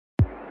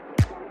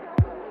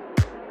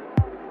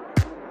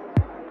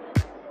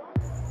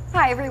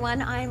Hi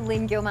everyone, I'm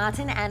Lynn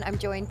Gilmartin and I'm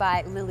joined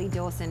by Lily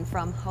Dawson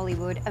from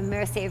Hollywood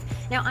Immersive.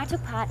 Now, I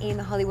took part in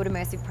the Hollywood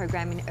Immersive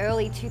program in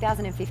early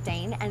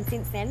 2015 and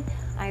since then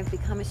I've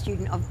become a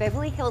student of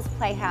Beverly Hills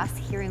Playhouse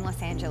here in Los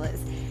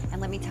Angeles.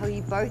 And let me tell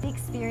you, both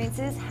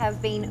experiences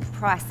have been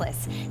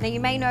priceless. Now,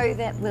 you may know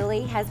that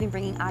Lily has been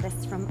bringing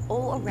artists from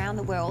all around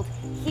the world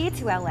here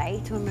to LA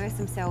to immerse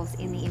themselves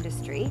in the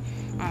industry.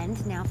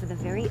 And now for the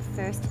very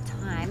first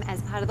time,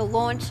 as part of the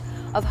launch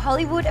of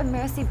Hollywood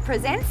Immersive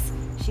Presents,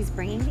 she's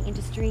bringing the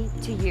industry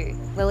to you.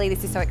 Lily,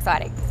 this is so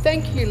exciting.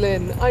 Thank you,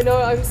 Lynn. I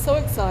know, I'm so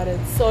excited.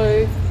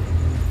 So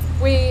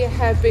we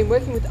have been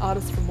working with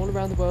artists from all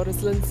around the world,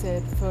 as Lynn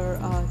said, for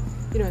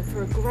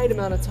a great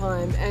amount of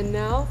time. And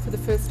now, for the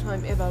first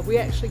time ever, we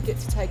actually get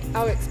to take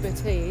our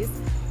expertise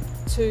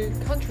to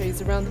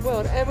countries around the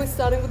world. And we're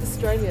starting with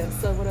Australia.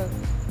 So what a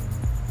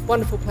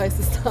wonderful place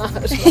to start,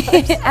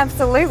 right?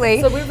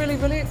 Absolutely. So we're really,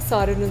 really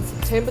excited. In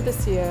September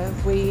this year,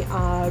 we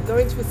are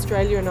going to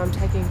Australia and I'm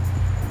taking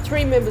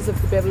 3 members of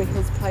the Beverly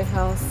Hills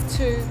Playhouse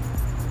to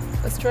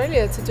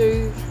Australia to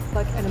do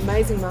like an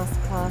amazing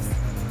masterclass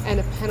and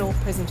a panel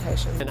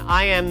presentation. And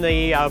I am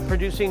the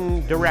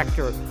producing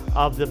director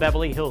of the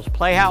Beverly Hills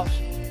Playhouse.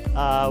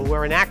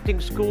 We're an acting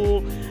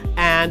school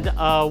and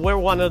we're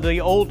one of the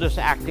oldest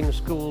acting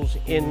schools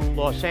in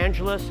Los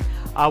Angeles.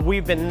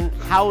 We've been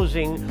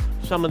housing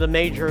some of the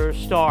major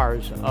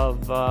stars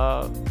of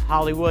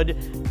Hollywood,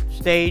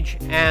 stage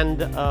and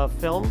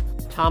film.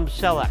 Tom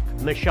Selleck,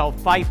 Michelle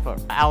Pfeiffer,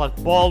 Alec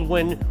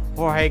Baldwin,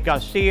 Jorge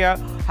Garcia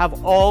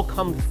have all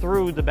come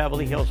through the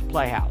Beverly Hills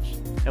Playhouse,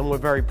 and we're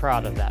very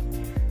proud of that.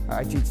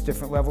 I teach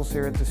different levels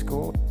here at the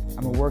school.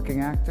 I'm a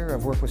working actor.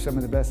 I've worked with some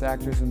of the best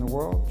actors in the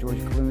world. George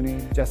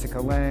Clooney, Jessica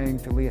Lange,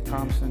 Talia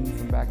Thompson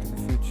from Back to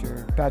the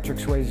Future, Patrick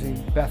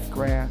Swayze, Beth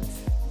Grant.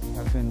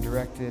 I've been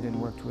directed and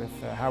worked with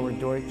Howard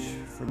Deutsch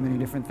for many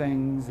different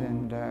things,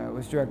 and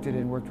was directed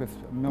and worked with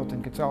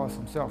Milton Gonzalez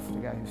himself, the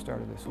guy who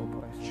started this whole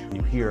place.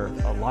 You hear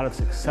a lot of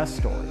success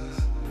stories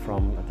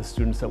from the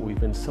students that we've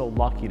been so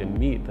lucky to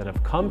meet that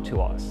have come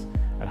to us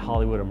at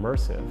Hollywood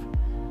Immersive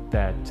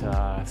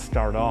that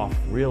start off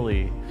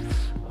really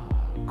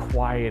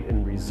quiet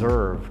and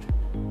reserved,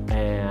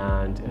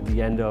 and at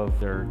the end of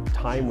their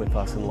time with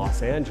us in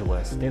Los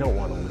Angeles, they don't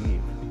want to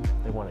leave.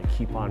 They want to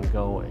keep on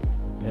going.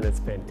 And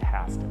it's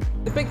fantastic.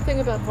 The big thing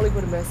about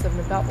Hollywood Immersive and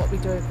about what we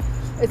do,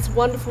 it's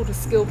wonderful to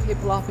skill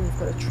people up and you've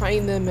got to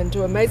train them and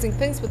do amazing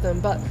things with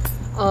them, but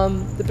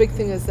the big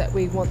thing is that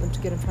we want them to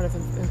get in front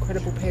of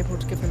incredible people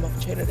to give them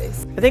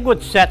opportunities. I think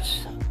what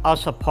sets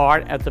us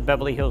apart at the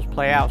Beverly Hills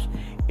Playhouse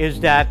is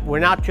that we're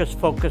not just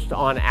focused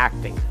on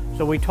acting.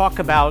 So we talk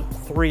about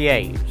 3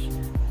 A's: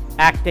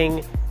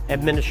 acting,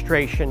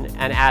 administration,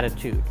 and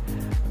attitude.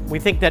 We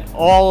think that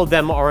all of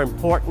them are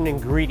important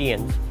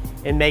ingredients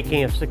in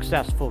making a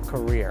successful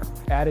career.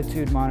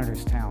 Attitude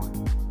monitors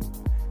talent.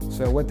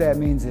 So what that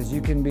means is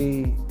you can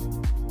be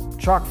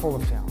chock full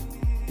of talent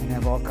and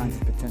have all kinds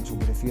of potential,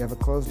 but if you have a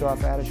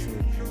closed-off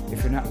attitude,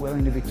 if you're not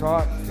willing to be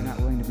taught, if you're not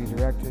willing to be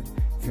directed,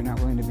 if you're not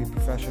willing to be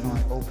professional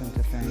and open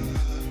to things,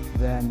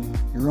 then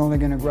you're only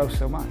going to grow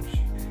so much.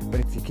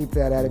 But if you keep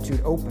that attitude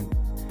open,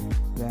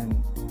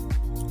 then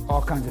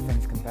all kinds of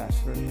things can pass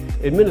through.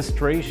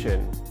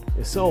 Administration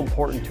is so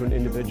important to an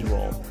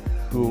individual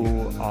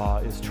who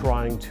is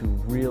trying to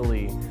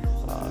really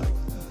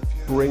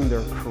bring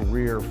their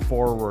career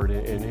forward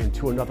and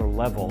to another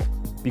level,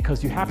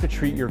 because you have to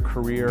treat your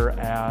career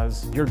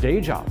as your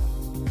day job.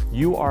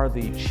 You are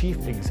the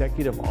chief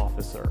executive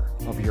officer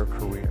of your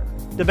career.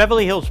 The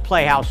Beverly Hills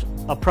Playhouse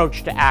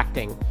approach to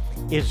acting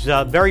is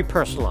very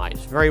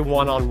personalized, very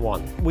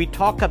one-on-one. We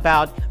talk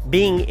about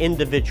being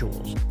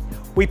individuals.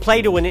 We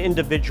play to an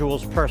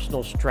individual's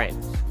personal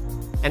strengths.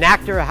 An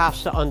actor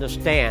has to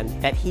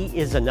understand that he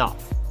is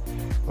enough,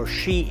 or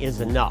she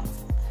is enough.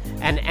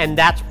 And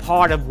that's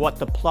part of what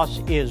the plus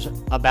is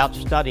about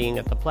studying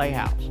at the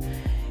Playhouse.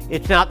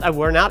 It's not,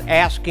 we're not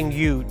asking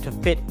you to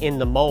fit in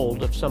the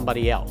mold of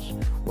somebody else.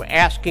 We're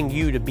asking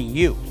you to be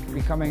you.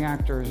 Becoming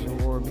actors,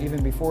 or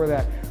even before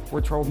that,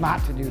 we're told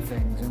not to do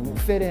things and we'll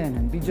fit in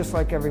and be just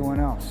like everyone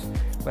else.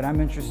 But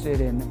I'm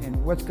interested in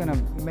what's going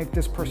to make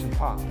this person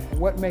pop.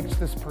 What makes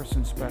this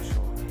person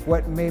special?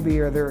 What maybe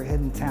are their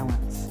hidden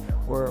talents?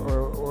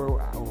 Or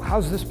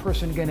how's this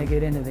person going to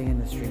get into the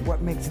industry?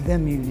 What makes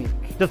them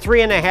unique? The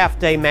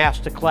 3.5-day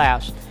master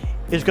class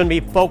is going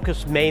to be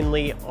focused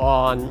mainly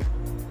on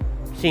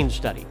scene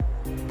study.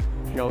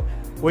 You know,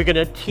 we're going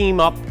to team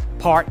up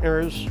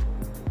partners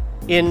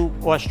in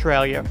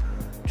Australia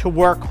to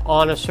work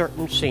on a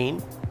certain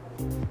scene,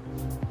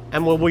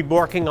 and we'll be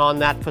working on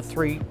that for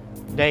 3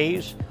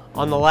 days.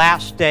 On the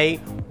last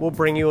day, we'll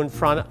bring you in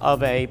front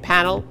of a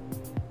panel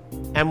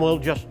and we'll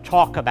just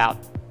talk about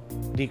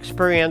the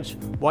experience,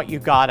 what you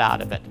got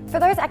out of it. For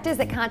those actors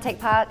that can't take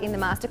part in the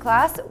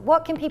masterclass,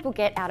 what can people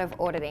get out of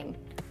auditing?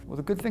 Well,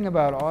 the good thing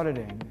about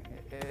auditing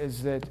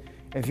is that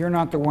if you're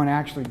not the one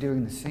actually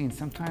doing the scene,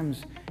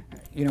 sometimes,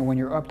 you know, when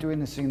you're up doing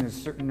the scene, there's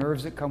certain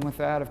nerves that come with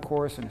that, of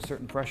course, and a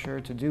certain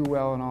pressure to do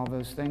well and all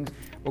those things.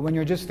 But when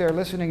you're just there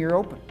listening, you're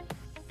open.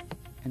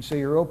 And so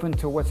you're open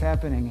to what's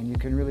happening, and you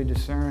can really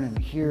discern and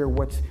hear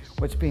what's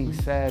being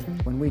said.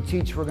 When we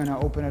teach, we're going to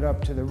open it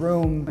up to the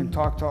room and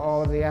talk to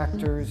all of the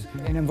actors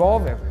and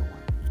involve everyone.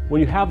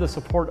 When you have the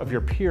support of your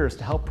peers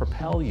to help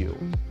propel you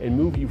and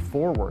move you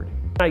forward,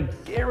 I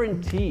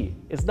guarantee,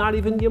 it's not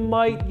even you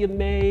might, you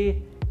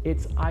may,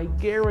 it's I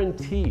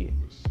guarantee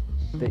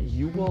that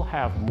you will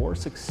have more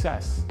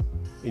success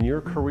in your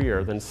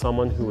career than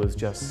someone who is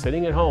just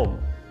sitting at home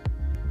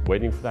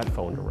waiting for that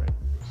phone to ring.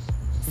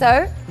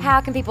 So, how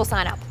can people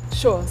sign up?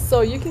 Sure,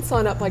 so you can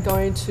sign up by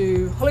going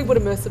to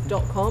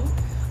hollywoodimmersive.com,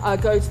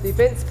 go to the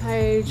events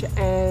page,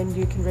 and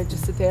you can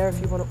register there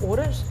if you want to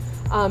audit.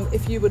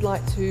 If you would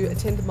like to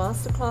attend a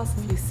masterclass,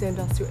 if you send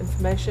us your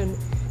information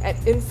at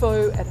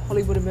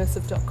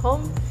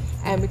info@hollywoodimmersive.com,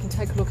 and we can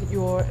take a look at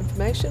your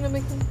information and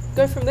we can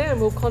go from there, and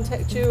we'll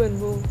contact you,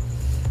 and we'll,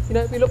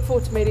 we look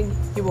forward to meeting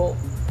you all.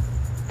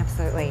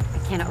 Absolutely, I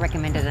cannot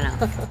recommend it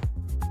enough.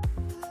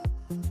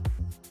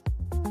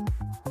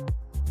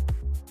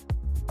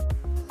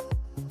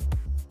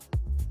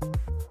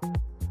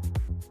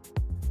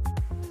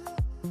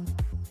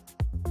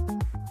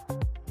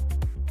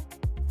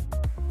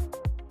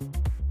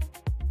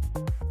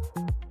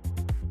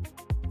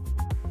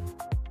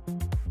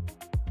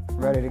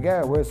 Ready to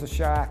go. Where's the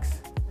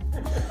sharks?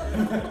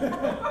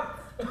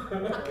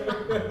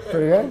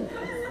 Pretty good?